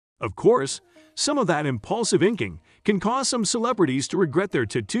Of course, some of that impulsive inking can cause some celebrities to regret their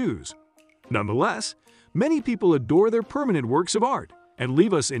tattoos. Nonetheless, many people adore their permanent works of art and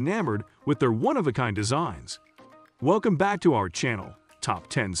leave us enamored with their one-of-a-kind designs. Welcome back to our channel, Top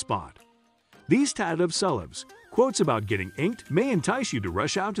 10 Spot. These tattooed celebs quotes about getting inked may entice you to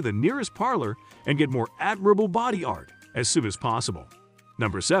rush out to the nearest parlor and get more admirable body art as soon as possible.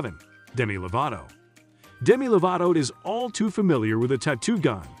 Number 7. Demi Lovato. Demi Lovato is all too familiar with a tattoo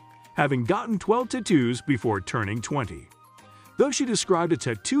gun, having gotten 12 tattoos before turning 20. Though she described a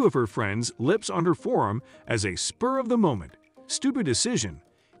tattoo of her friend's lips on her forearm as a spur-of-the-moment, stupid decision,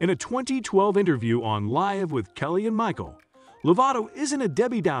 in a 2012 interview on Live with Kelly and Michael, Lovato isn't a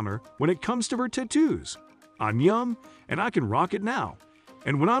Debbie Downer when it comes to her tattoos. "I'm young, and I can rock it now.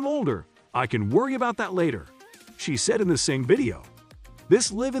 And when I'm older, I can worry about that later," she said in the same video.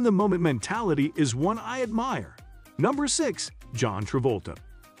 This live-in-the-moment mentality is one I admire. Number 6. John Travolta.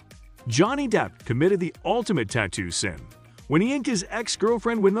 Johnny Depp committed the ultimate tattoo sin when he inked his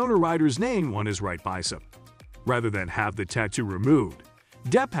ex-girlfriend Winona Ryder's name on his right bicep. Rather than have the tattoo removed,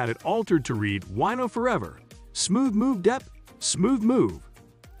 Depp had it altered to read "Wino Forever, smooth move Depp, smooth move."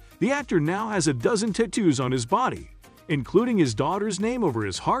 The actor now has a dozen tattoos on his body, including his daughter's name over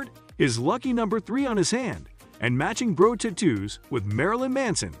his heart, his lucky number 3 on his hand, and matching bro tattoos with Marilyn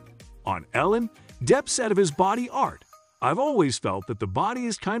Manson. On Ellen, Depp said of his body art, "I've always felt that the body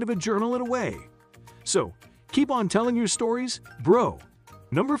is kind of a journal in a way. So, keep on telling your stories, bro."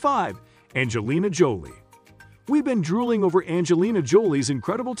 Number 5. Angelina Jolie. We've been drooling over Angelina Jolie's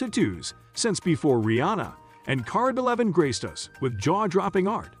incredible tattoos since before Rihanna and Cara Delevingne graced us with jaw-dropping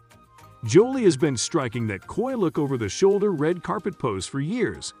art. Jolie has been striking that coy look over the shoulder red carpet pose for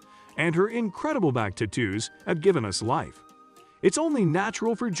years, and her incredible back tattoos have given us life. It's only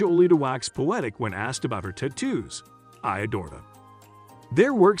natural for Jolie to wax poetic when asked about her tattoos. I adore them.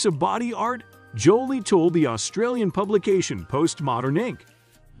 Their works of body art, Jolie told the Australian publication Postmodern Inc.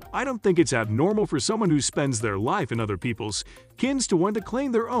 "I don't think it's abnormal for someone who spends their life in other people's skins to want to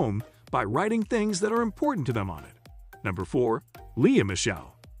claim their own by writing things that are important to them on it." Number 4. Lea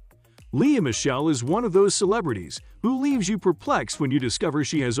Michele. Lea Michele is one of those celebrities who leaves you perplexed when you discover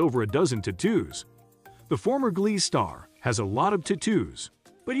she has over a dozen tattoos. The former Glee star has a lot of tattoos,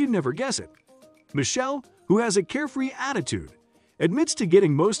 but you'd never guess it. Michele, who has a carefree attitude, admits to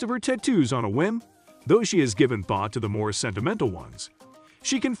getting most of her tattoos on a whim, though she has given thought to the more sentimental ones.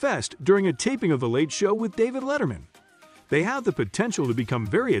 She confessed during a taping of The Late Show with David Letterman. They have the potential to become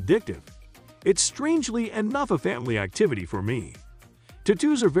very addictive. It's strangely enough a family activity for me.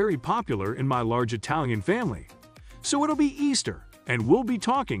 Tattoos are very popular in my large Italian family. So it'll be Easter, and we'll be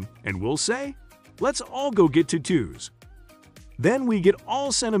talking, and we'll say, "Let's all go get tattoos." Then we get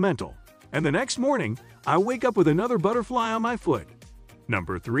all sentimental, and the next morning, I wake up with another butterfly on my foot.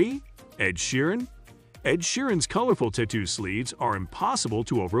 Number 3. Ed Sheeran. Ed Sheeran's colorful tattoo sleeves are impossible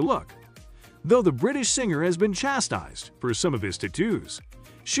to overlook. Though the British singer has been chastised for some of his tattoos,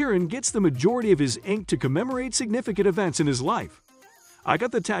 Sheeran gets the majority of his ink to commemorate significant events in his life. I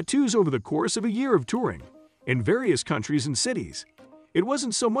got the tattoos over the course of a year of touring in various countries and cities. It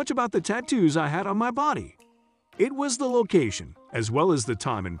wasn't so much about the tattoos I had on my body. It was the location, as well as the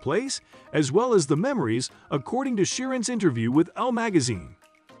time and place, as well as the memories, according to Sheeran's interview with Elle magazine.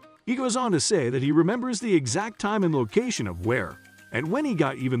 He goes on to say that he remembers the exact time and location of where and when he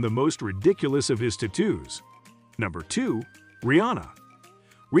got even the most ridiculous of his tattoos. Number 2. Rihanna.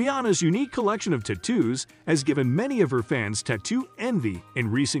 Rihanna's unique collection of tattoos has given many of her fans tattoo envy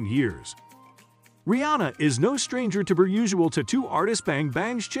in recent years. Rihanna is no stranger to her usual tattoo artist Bang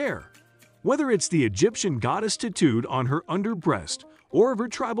Bang's chair. Whether it's the Egyptian goddess tattooed on her under breast or of her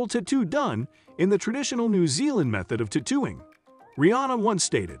tribal tattoo done in the traditional New Zealand method of tattooing. Rihanna once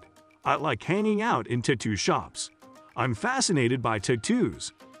stated, "I like hanging out in tattoo shops. I'm fascinated by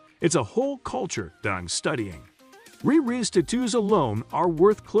tattoos. It's a whole culture that I'm studying." Riri's tattoos alone are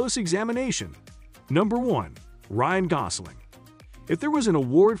worth close examination. Number 1. Ryan Gosling. If there was an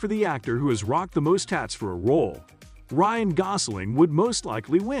award for the actor who has rocked the most tats for a role, Ryan Gosling would most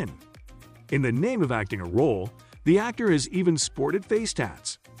likely win. In the name of acting a role, the actor has even sported face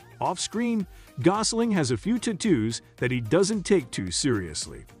tats. Off-screen, Gosling has a few tattoos that he doesn't take too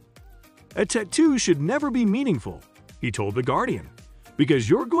seriously. "A tattoo should never be meaningful," he told The Guardian, "because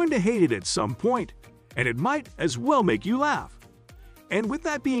you're going to hate it at some point, and it might as well make you laugh." And with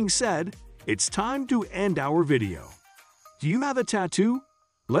that being said, it's time to end our video. Do you have a tattoo?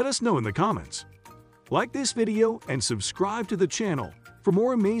 Let us know in the comments. Like this video and subscribe to the channel for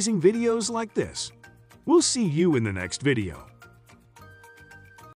more amazing videos like this. We'll see you in the next video.